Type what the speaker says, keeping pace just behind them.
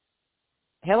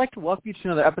Hey, I'd like to welcome you to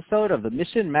another episode of the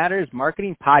Mission Matters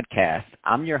Marketing Podcast.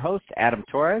 I'm your host, Adam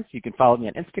Torres. You can follow me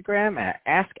on Instagram at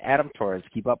AskAdamTorres.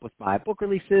 Keep up with my book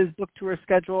releases, book tour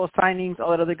schedule, signings, all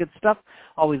that other good stuff.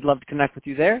 Always love to connect with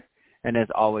you there. And as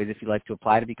always, if you'd like to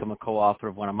apply to become a co-author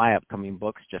of one of my upcoming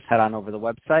books, just head on over to the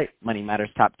website,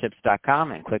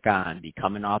 moneymatterstoptips.com, and click on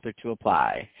Become an Author to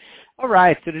apply. All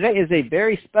right, so today is a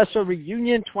very special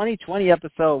Reunion 2020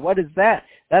 episode. What is that?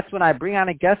 That's when I bring on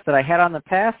a guest that I had on the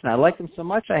past, and I liked them so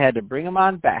much I had to bring him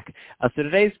on back. So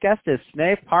today's guest is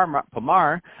Sneh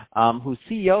Parmar, who's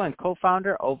CEO and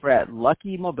co-founder over at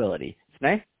Lucky Mobility.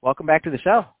 Sneh, welcome back to the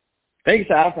show.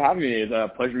 Thanks, Al, for having me. It's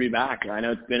a pleasure to be back. I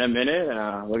know it's been a minute,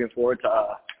 and looking forward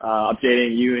to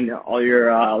updating you and all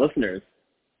your listeners.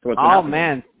 Oh,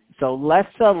 man. So let's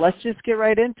just get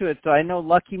right into it. So I know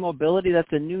Lucky Mobility,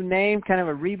 that's a new name, kind of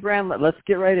a rebrand. Let's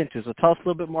get right into it. So tell us a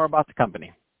little bit more about the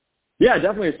company. Yeah,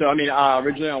 definitely. So,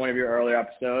 originally on one of your earlier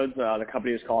episodes, the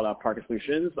company is called Parker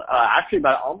Solutions. Actually,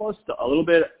 about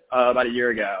a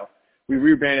year ago, we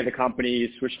rebranded the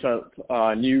company, switched to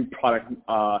a new product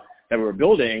that we were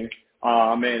building.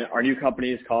 And our new company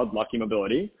is called Lucky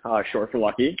Mobility, short for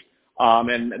Lucky.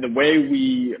 And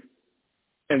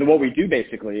what we do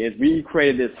basically is we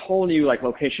created this whole new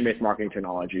location-based marketing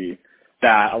technology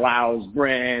that allows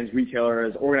brands,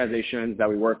 retailers, organizations that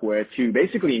we work with to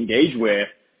basically engage with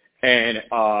and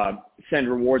send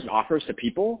rewards and offers to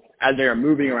people as they are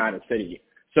moving around a city.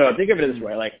 So think of it this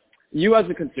way, you as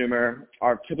a consumer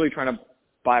are typically trying to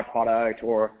buy a product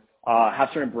or have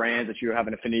certain brands that you have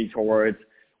an affinity towards.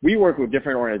 We work with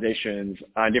different organizations,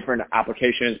 different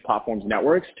applications, platforms,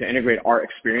 networks to integrate our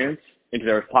experience into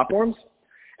their platforms.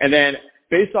 And then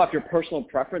based off your personal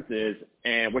preferences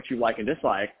and what you like and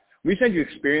dislike, we send you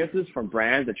experiences from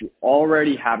brands that you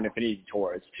already have an affinity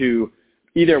towards to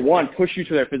either, one, push you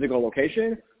to their physical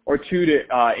location, or two, to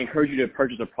encourage you to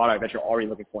purchase a product that you're already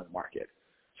looking for in the market.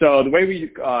 So the way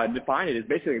we define it is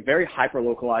basically very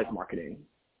hyper-localized marketing.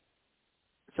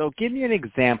 So give me an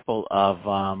example of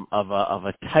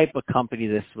a type of company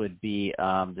this would be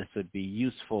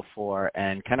useful for,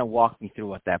 and kind of walk me through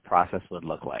what that process would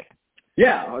look like.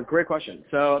 Yeah, great question.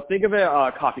 So think of it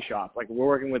a coffee shop. We're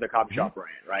working with a coffee shop brand,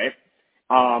 right?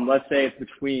 Let's say it's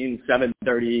between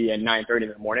 7:30 and 9:30 in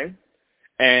the morning,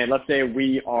 and let's say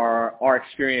our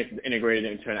experience is integrated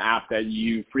into an app that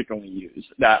you frequently use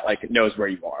that knows where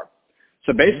you are.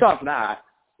 So based off that,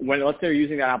 when let's say you're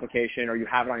using that application or you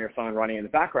have it on your phone running in the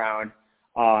background,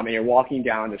 and you're walking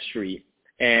down the street,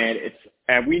 and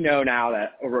we know now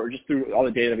that just through all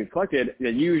the data that we've collected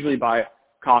that you usually buy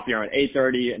coffee around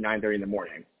 8:30 and 9:30 in the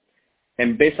morning.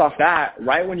 And based off that,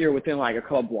 right when you're within a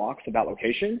couple blocks of that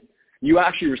location, you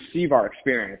actually receive our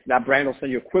experience. That brand will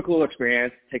send you a quick little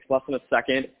experience. It takes less than a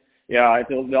second. Yeah,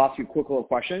 they'll ask you a quick little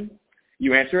question.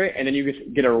 You answer it, and then you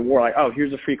get a reward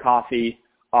here's a free coffee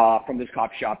from this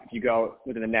coffee shop if you go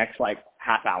within the next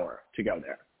half hour to go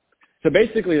there. So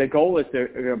basically the goal is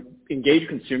to engage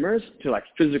consumers to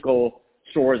physical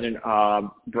stores and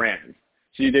brands.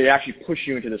 So they actually push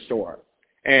you into the store.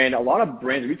 And a lot of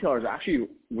brands and retailers are actually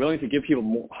willing to give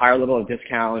people higher level of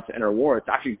discounts and rewards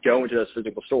to actually go into those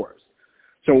physical stores.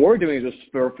 So what we're doing is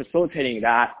we're facilitating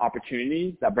that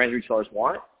opportunity that brands and retailers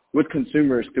want with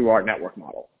consumers through our network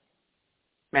model.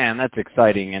 Man, that's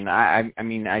exciting. And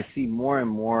I see more and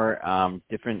more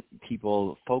different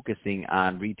people focusing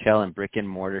on retail and brick and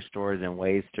mortar stores and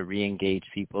ways to re-engage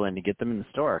people and to get them in the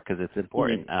store, because it's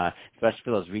important, especially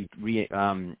for those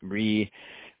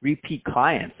repeat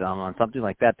clients on something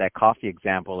like that. That coffee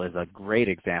example is a great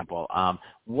example.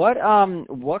 What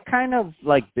kind of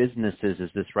businesses is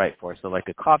this right for? So a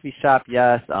coffee shop,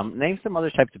 yes. Name some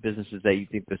other types of businesses that you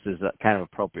think this is kind of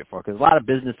appropriate for, because a lot of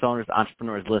business owners,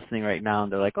 entrepreneurs listening right now,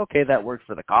 and they're like, okay, that works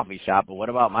for the coffee shop, but what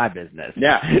about my business?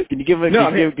 Yeah. Can you give?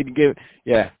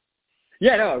 Yeah.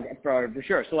 Yeah, no, for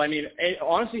sure. So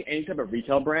honestly, any type of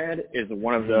retail brand is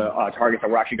one of the targets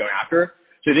that we're actually going after.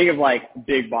 So think of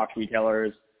big box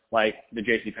retailers like the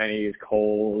JCPenney's,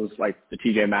 Kohl's, the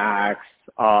TJ Maxx,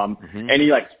 any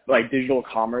digital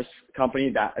commerce company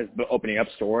that is opening up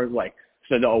stores,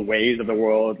 so the Aways of the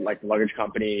world, the luggage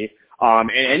company,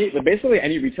 and basically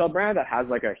any retail brand that has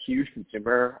a huge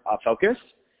consumer focus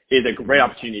is a great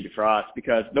opportunity for us,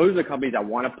 because those are the companies that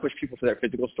want to push people to their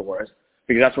physical stores,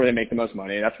 because that's where they make the most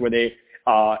money. That's where they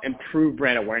improve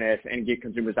brand awareness and get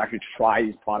consumers to actually try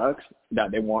these products that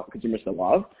they want consumers to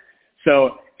love.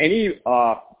 So any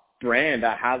brand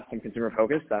that has some consumer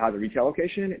focus, that has a retail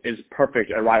location, is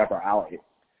perfect and right up our alley.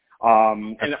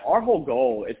 And our whole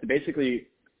goal is to basically,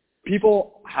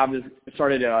 people have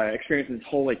started experiencing this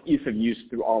whole ease of use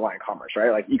through online commerce,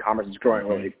 right? E-commerce is growing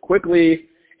really quickly,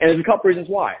 and there's a couple reasons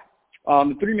why.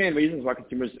 The three main reasons why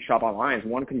consumers shop online is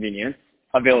one, convenience,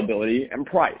 availability, and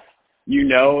price. You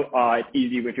know it's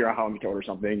easy if you're at home to order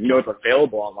something. You know it's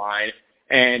available online,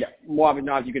 and more often than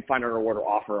not, you can find a reward or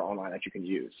offer online that you can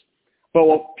use. But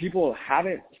what people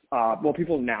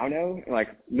people now know, like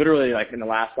literally like in the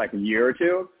last like year or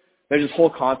two, there's this whole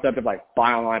concept of like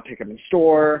buy online, pick up in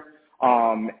store,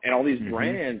 and all these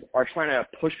brands are trying to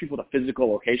push people to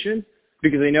physical locations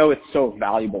because they know it's so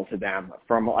valuable to them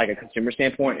from like a consumer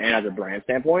standpoint and as a brand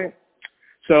standpoint.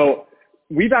 So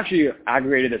we've actually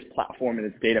aggregated this platform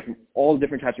and this data from all the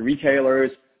different types of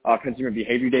retailers, consumer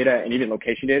behavior data, and even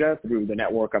location data through the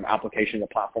network of applications and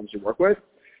platforms we work with.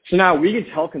 So now we can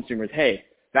tell consumers, hey,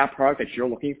 that product that you're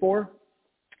looking for,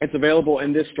 it's available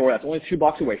in this store that's only 2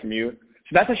 blocks away from you.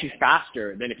 So that's actually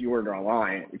faster than if you order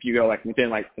online. If you go like within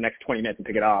like the next 20 minutes and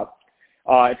pick it up.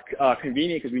 It's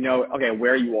convenient because we know, okay,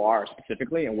 where you are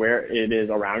specifically and where it is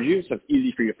around you. So it's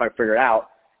easy for you to figure it out.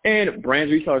 And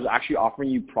brands, retailers are actually offering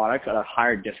you products at a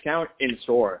higher discount in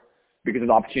store because of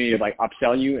the opportunity to like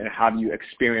upsell you and have you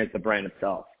experience the brand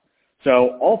itself.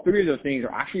 So all three of those things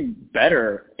are actually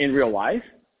better in real life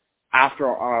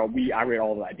after we aggregate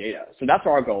all of that data. So that's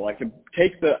our goal, like to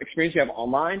take the experience you have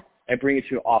online and bring it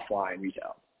to offline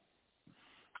retail.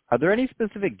 Are there any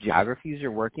specific geographies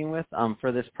you're working with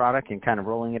for this product and kind of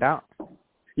rolling it out?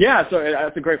 Yeah, so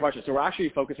that's a great question. So we're actually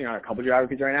focusing on a couple of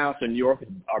geographies right now. So New York is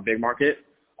our big market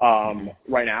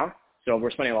right now. So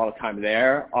we're spending a lot of time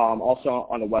there. Also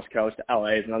on the West Coast, LA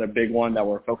is another big one that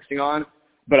we're focusing on.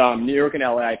 But New York and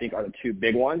LA, I think, are the two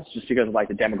big ones just because of like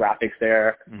the demographics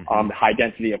there, the high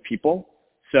density of people.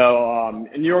 So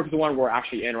New York is the one we're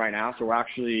actually in right now. So we're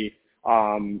actually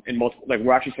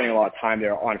we're actually spending a lot of time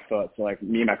there on foot. So like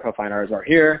me and my co-founders are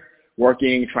here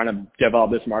working, trying to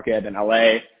develop this market in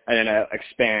LA and then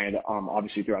expand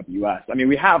obviously throughout the US. I mean,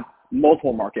 we have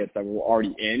multiple markets that we're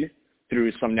already in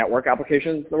through some network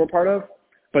applications that we're part of,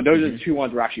 but those are the two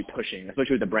ones we're actually pushing,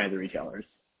 especially with the brands and retailers.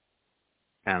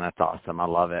 And that's awesome. I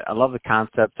love it. I love the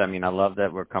concept. I mean, I love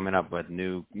that we're coming up with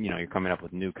new, you're coming up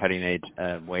with new cutting edge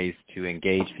ways to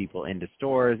engage people into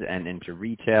stores and into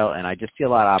retail. And I just see a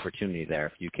lot of opportunity there.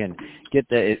 If you can get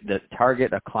the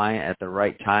target a client at the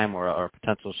right time or a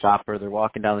potential shopper, they're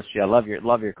walking down the street. I love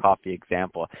your coffee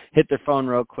example. Hit their phone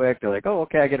real quick. They're like, oh,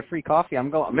 okay, I get a free coffee.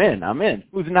 I'm in.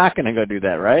 Who's not going to go do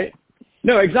that, right?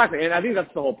 No, exactly. And I think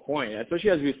that's the whole point,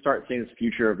 especially as we start seeing this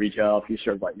future of retail,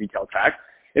 future of like retail tech.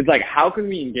 It's like, how can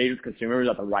we engage with consumers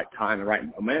at the right time, the right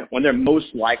moment, when they're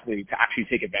most likely to actually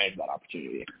take advantage of that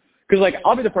opportunity? Because, like,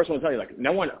 I'll be the first one to tell you, like,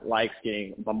 no one likes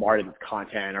getting bombarded with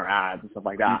content or ads and stuff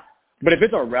like that. But if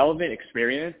it's a relevant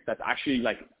experience that's actually,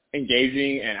 like,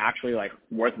 engaging and actually, like,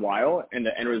 worthwhile, and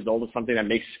the end result is something that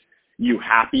makes you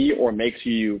happy or makes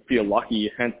you feel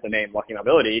lucky, hence the name Lucky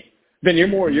Mobility, then you're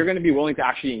going to be willing to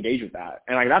actually engage with that.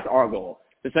 And, like, that's our goal.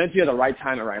 To send it to you at the right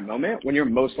time, the right moment, when you're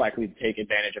most likely to take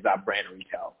advantage of that brand or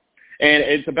retail. And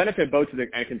it's a benefit both to the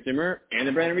end consumer and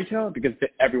the brand and retail because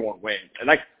everyone wins. And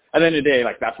like at the end of the day,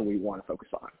 like that's what we want to focus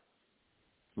on.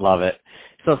 Love it.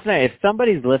 So Sneh, if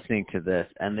somebody's listening to this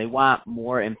and they want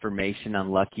more information on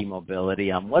Lucky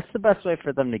Mobility, what's the best way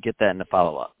for them to get that and to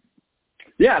follow up?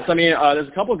 Yeah, so I mean, there's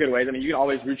a couple of good ways. I mean, you can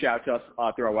always reach out to us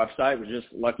through our website, which is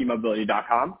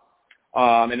luckymobility.com.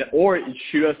 Or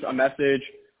shoot us a message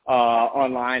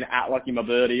online at Lucky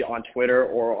Mobility on Twitter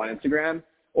or on Instagram,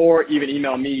 or even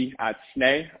email me at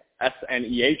Sneh,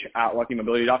 SNEH, at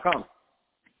luckymobility.com.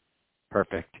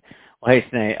 Perfect. Well, hey,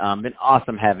 Sneh, been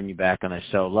awesome having you back on the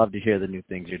show. Love to hear the new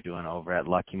things you're doing over at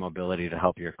Lucky Mobility to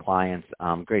help your clients.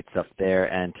 Great stuff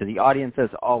there. And to the audience, as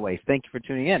always, thank you for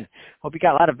tuning in. Hope you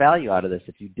got a lot of value out of this.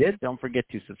 If you did, don't forget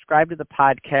to subscribe to the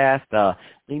podcast.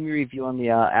 Leave me a review on the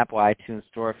Apple iTunes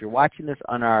Store. If you're watching this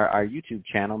on our YouTube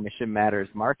channel, Mission Matters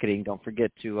Marketing, don't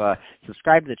forget to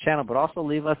subscribe to the channel, but also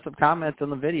leave us some comments on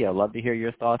the video. Love to hear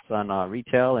your thoughts on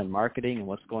retail and marketing and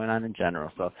what's going on in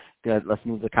general. So good. Let's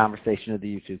move the conversation to the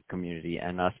YouTube community.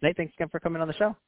 And Sneh, thanks again for coming on the show.